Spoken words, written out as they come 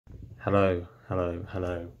Hello, hello,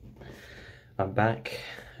 hello. I'm back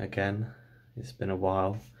again. It's been a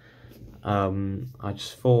while. I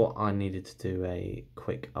just thought I needed to do a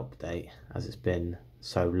quick update as it's been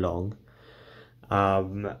so long.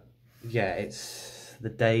 Yeah, it's the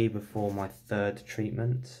day before my third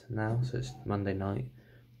treatment now, so it's Monday night.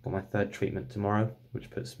 Got my third treatment tomorrow, which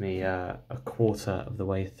puts me a quarter of the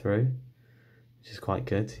way through, which is quite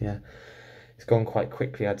good. Yeah, it's gone quite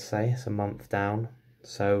quickly, I'd say. It's a month down.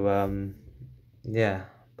 So yeah,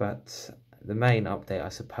 but the main update, I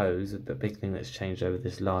suppose, the big thing that's changed over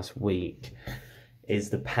this last week is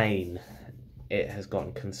the pain. It has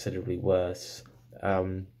gotten considerably worse.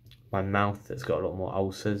 My mouth has got a lot more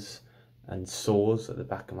ulcers and sores at the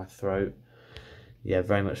back of my throat. Yeah,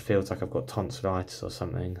 very much feels like I've got tonsillitis or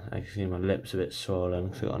something. I can see my lips a bit swollen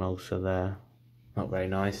because I've got an ulcer there. Not very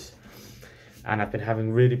nice. And I've been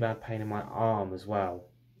having really bad pain in my arm as well.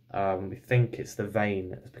 We think it's the vein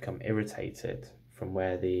that's become irritated from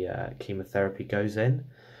where the chemotherapy goes in.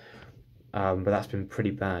 But that's been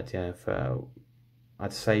pretty bad, yeah, for,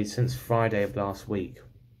 I'd say, since Friday of last week.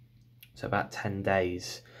 So about 10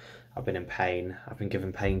 days I've been in pain. I've been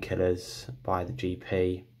given painkillers by the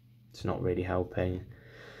GP. It's not really helping.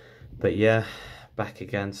 But yeah, back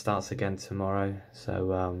again, starts again tomorrow.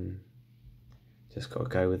 So just got to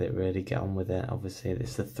go with it, really, get on with it. Obviously,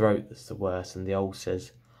 it's the throat that's the worst and the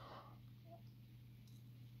ulcers.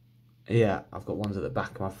 Yeah, I've got ones at the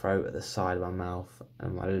back of my throat, at the side of my mouth,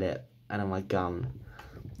 and my lip, and on my gum.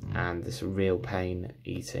 And it's a real pain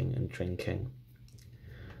eating and drinking.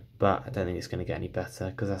 But I don't think it's going to get any better,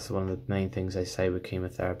 because that's one of the main things they say with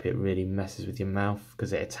chemotherapy. It really messes with your mouth,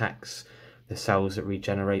 because it attacks the cells that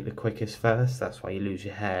regenerate the quickest first. That's why you lose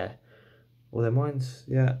your hair. Although mine's,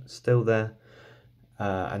 yeah, still there.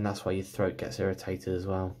 And that's why your throat gets irritated as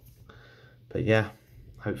well. But yeah,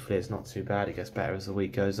 hopefully it's not too bad. It gets better as the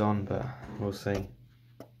week goes on, but we'll see.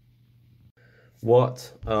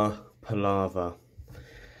 What a palaver.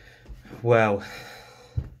 Well,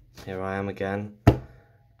 here I am again.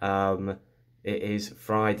 It is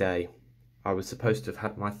Friday. I was supposed to have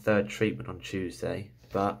had my third treatment on Tuesday,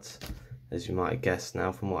 but as you might have guessed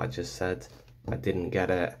now from what I just said, I didn't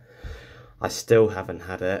get it. I still haven't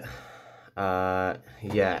had it.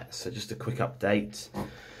 Yeah, so just a quick update.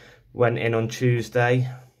 Went in on Tuesday,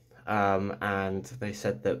 and they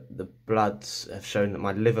said that the bloods have shown that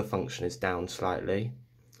my liver function is down slightly,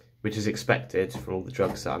 which is expected from all the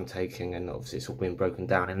drugs that I'm taking, and obviously it's all been broken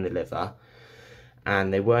down in the liver.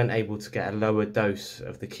 And they weren't able to get a lower dose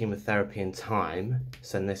of the chemotherapy in time,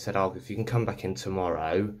 so then they said, oh, if you can come back in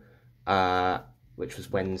tomorrow, which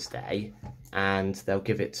was Wednesday, and they'll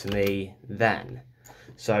give it to me then.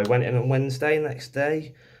 So I went in on Wednesday, next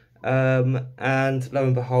day, and lo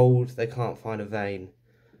and behold, they can't find a vein.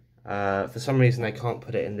 For some reason, they can't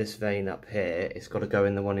put it in this vein up here. It's got to go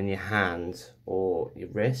in the one in your hand or your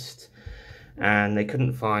wrist, and they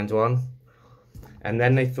couldn't find one. And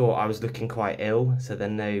then they thought I was looking quite ill, so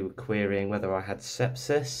then they were querying whether I had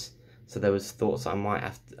sepsis. So there was thoughts I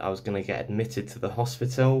was going to get admitted to the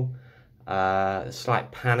hospital. A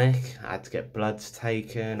slight panic. I had to get bloods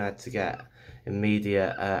taken. I had to get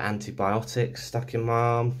immediate antibiotics stuck in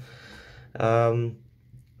my arm.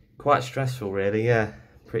 Quite stressful, really. Yeah,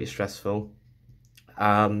 pretty stressful.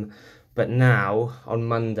 But now on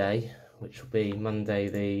Monday, which will be Monday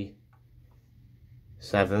the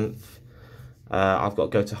 7th, I've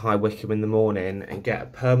got to go to High Wycombe in the morning and get a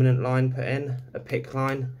permanent line put in, a PICC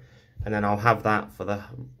line, and then I'll have that for the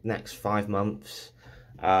next 5 months.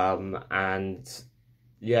 And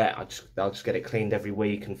yeah, I'll just get it cleaned every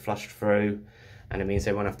week and flushed through, and it means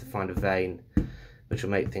they won't have to find a vein, which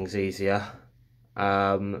will make things easier.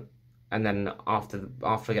 And then after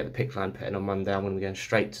I get the PICC line put in on Monday, I'm going to be going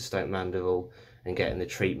straight to Stoke Mandeville and getting the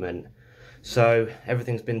treatment. So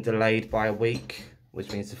everything's been delayed by a week,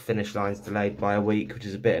 which means the finish line's delayed by a week, which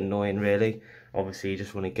is a bit annoying, really. Obviously, you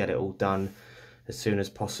just want to get it all done as soon as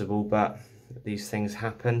possible, but these things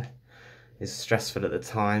happen. It's stressful at the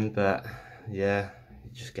time, but yeah,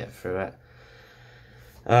 you just get through it.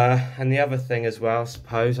 And the other thing as well, I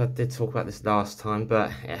suppose, I did talk about this last time,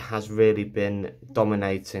 but it has really been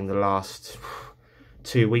dominating the last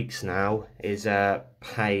 2 weeks now, is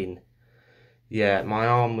pain. Yeah, my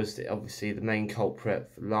arm was obviously the main culprit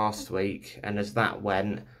for last week, and as that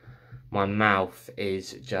went, my mouth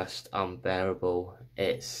is just unbearable.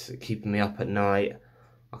 It's keeping me up at night.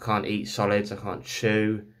 I can't eat solids, I can't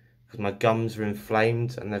chew, because my gums are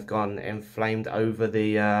inflamed, and they've gone inflamed over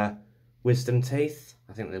the wisdom teeth.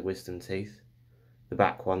 I think they're wisdom teeth, the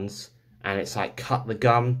back ones, and it's like cut the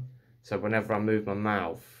gum. So whenever I move my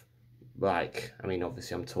mouth, like, I mean,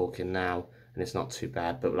 obviously I'm talking now, and it's not too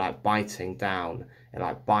bad, but like biting down, it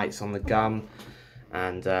like bites on the gum,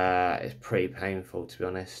 and it's pretty painful, to be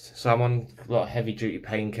honest. So I'm on a lot of heavy duty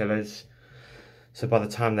painkillers, so by the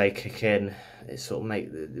time they kick in, it sort of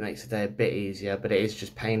makes the day a bit easier, but it is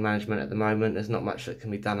just pain management at the moment. There's not much that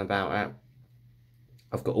can be done about it.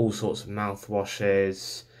 I've got all sorts of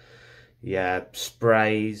mouthwashes, yeah,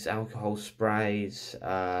 sprays, alcohol sprays,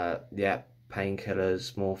 yeah,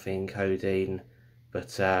 painkillers, morphine, codeine,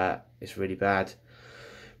 but it's really bad,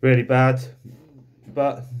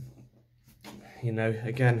 but, you know,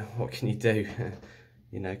 again, what can you do?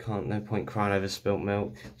 You know, no point crying over spilt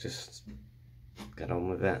milk, just get on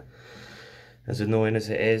with it, as annoying as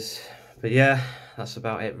it is. But yeah, that's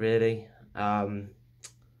about it really.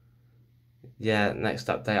 Yeah, next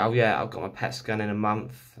update. Oh yeah, I've got my PET scan in a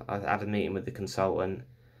month. I had a meeting with the consultant.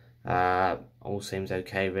 All seems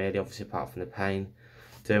okay really, obviously apart from the pain.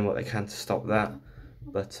 Doing what they can to stop that.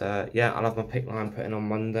 But yeah, I'll have my PICC line put in on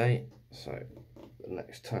Monday. So the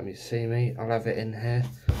next time you see me, I'll have it in here.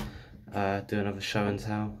 Do another show and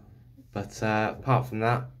tell. But apart from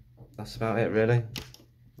that, that's about it really.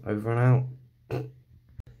 Over and out.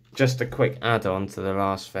 Just a quick add-on to the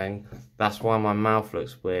last thing. That's why my mouth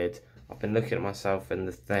looks weird. I've been looking at myself in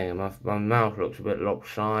the thing, and my mouth looks a bit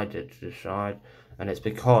lopsided to the side, and it's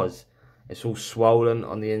because it's all swollen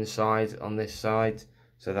on the inside, on this side,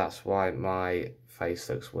 so that's why my face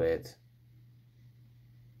looks weird.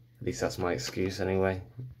 At least that's my excuse anyway.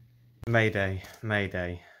 Mayday,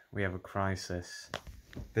 mayday, we have a crisis.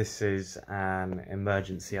 This is an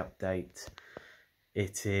emergency update.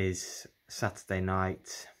 It is Saturday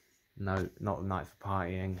night, no, not the night for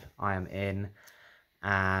partying. I am in,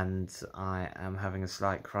 and I am having a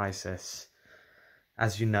slight crisis.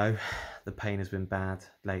 As you know, the pain has been bad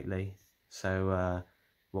lately, so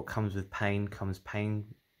what comes with pain comes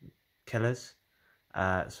painkillers.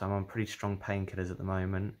 So I'm on pretty strong painkillers at the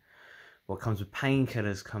moment. What comes with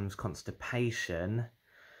painkillers comes constipation.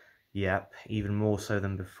 Yep, even more so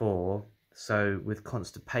than before. So with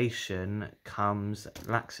constipation comes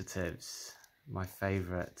laxatives, my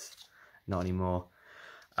favourite. Not anymore.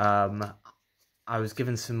 I was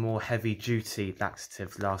given some more heavy duty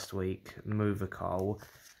laxatives last week, Movicol,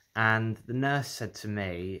 and the nurse said to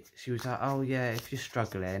me, she was like, oh yeah, if you're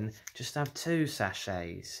struggling, just have 2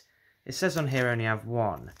 sachets. It says on here only have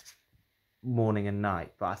 1, morning and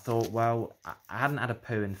night, but I thought, well, I hadn't had a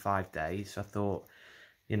poo in 5 days, so I thought,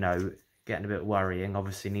 you know, getting a bit worrying,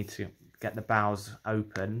 obviously need to get the bowels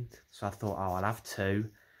open, so I thought, oh, I'll have 2.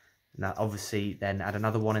 Now, obviously, then add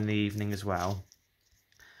another 1 in the evening as well,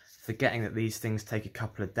 forgetting that these things take a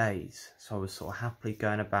couple of days. So I was sort of happily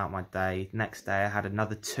going about my day. Next day I had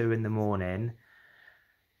another 2 in the morning.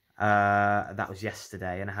 That was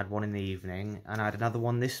yesterday, and I had 1 in the evening, and I had another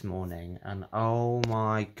 1 this morning, and oh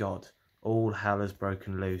my god, all hell has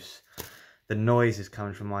broken loose. The noise is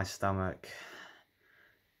coming from my stomach.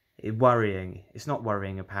 Worrying. It's not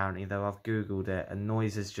worrying apparently, though. I've googled it, and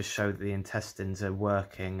noises just show that the intestines are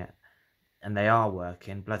working, and they are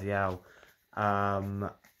working. Bloody hell.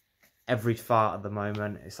 Every fart at the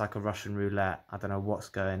moment, it's like a Russian roulette. I don't know what's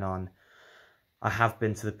going on. I have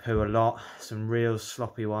been to the poo a lot, some real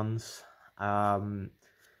sloppy ones.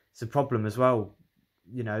 It's a problem as well,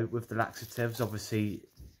 you know, with the laxatives. Obviously,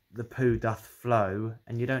 the poo doth flow,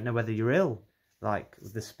 and you don't know whether you're ill, like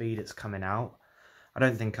with the speed it's coming out. I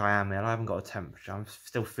don't think I am ill. I haven't got a temperature. I'm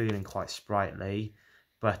still feeling quite sprightly,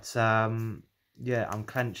 but yeah, I'm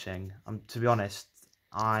clenching. To be honest,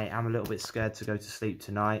 I am a little bit scared to go to sleep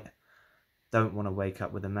tonight. Don't want to wake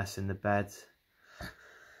up with a mess in the bed.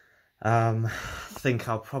 I think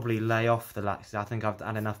I'll probably lay off the laxative. I think I've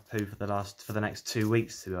had enough poo for the next 2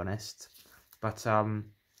 weeks, to be honest. But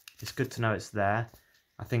it's good to know it's there.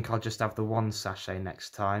 I think I'll just have the 1 sachet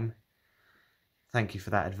next time. Thank you for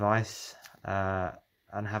that advice.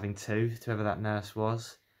 And having 2, to whoever that nurse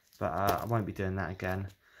was. But I won't be doing that again.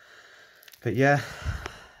 But yeah,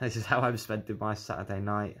 this is how I'm spending my Saturday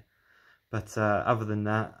night. But other than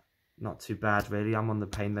that, not too bad really. I'm on the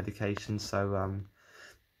pain medication, so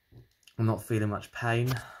I'm not feeling much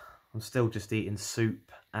pain. I'm still just eating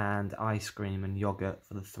soup and ice cream and yogurt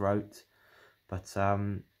for the throat, but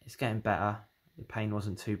it's getting better. The pain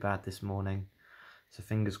wasn't too bad this morning, so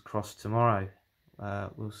fingers crossed tomorrow.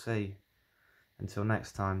 We'll see. Until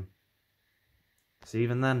next time. See,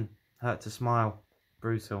 even then, hurt to smile.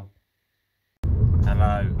 Brutal.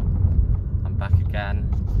 Hello, I'm back again,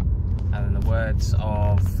 and in the words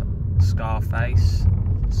of Scarface,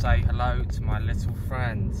 say hello to my little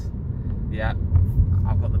friend. Yep,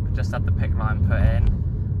 I've just had the PICC line put in.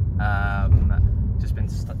 Just been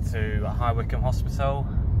to High Wycombe Hospital.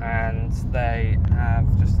 and they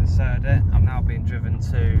have just inserted it. I'm now being driven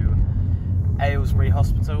to Aylesbury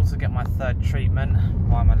Hospital to get my third treatment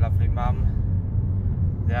by my lovely mum.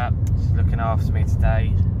 Yeah, she's looking after me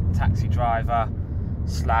today. Taxi driver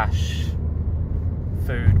slash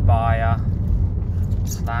food buyer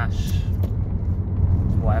slash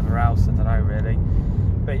whatever else, I don't know really.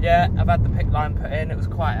 But yeah, I've had the PICC line put in. It was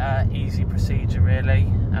quite an easy procedure really,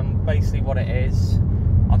 and basically what it is,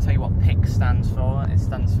 I'll tell you what PICC stands for. It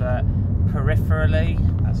stands for peripherally,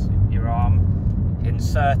 that's your arm,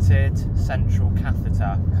 inserted central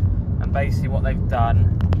catheter. And basically what they've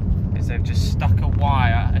done is they've just stuck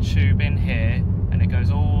a tube in here, and it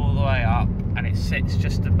goes all the way up and it sits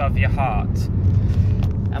just above your heart.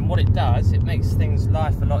 And what it does, it makes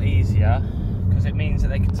life a lot easier, because it means that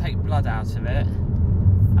they can take blood out of it.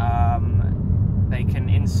 They can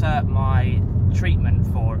insert my treatment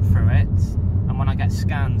through it, and when I get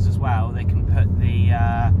scans as well, they can put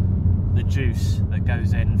the juice that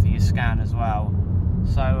goes in for your scan as well.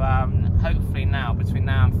 So hopefully now, between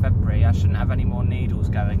now and February, I shouldn't have any more needles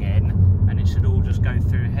going in, and it should all just go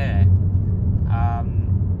through here.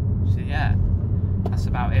 So yeah, that's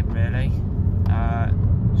about it really.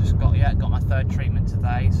 Just got my third treatment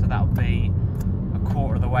today, so that'll be a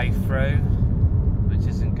quarter of the way through, which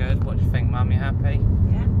isn't good. What do you think, Mum? You happy?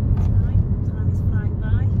 Yeah, time is flying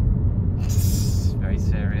by. Very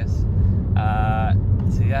serious.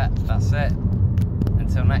 So yeah, that's it.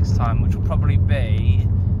 Until next time, which will probably be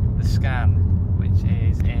the scan, which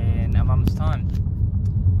is in a month's time.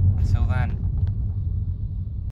 Until then.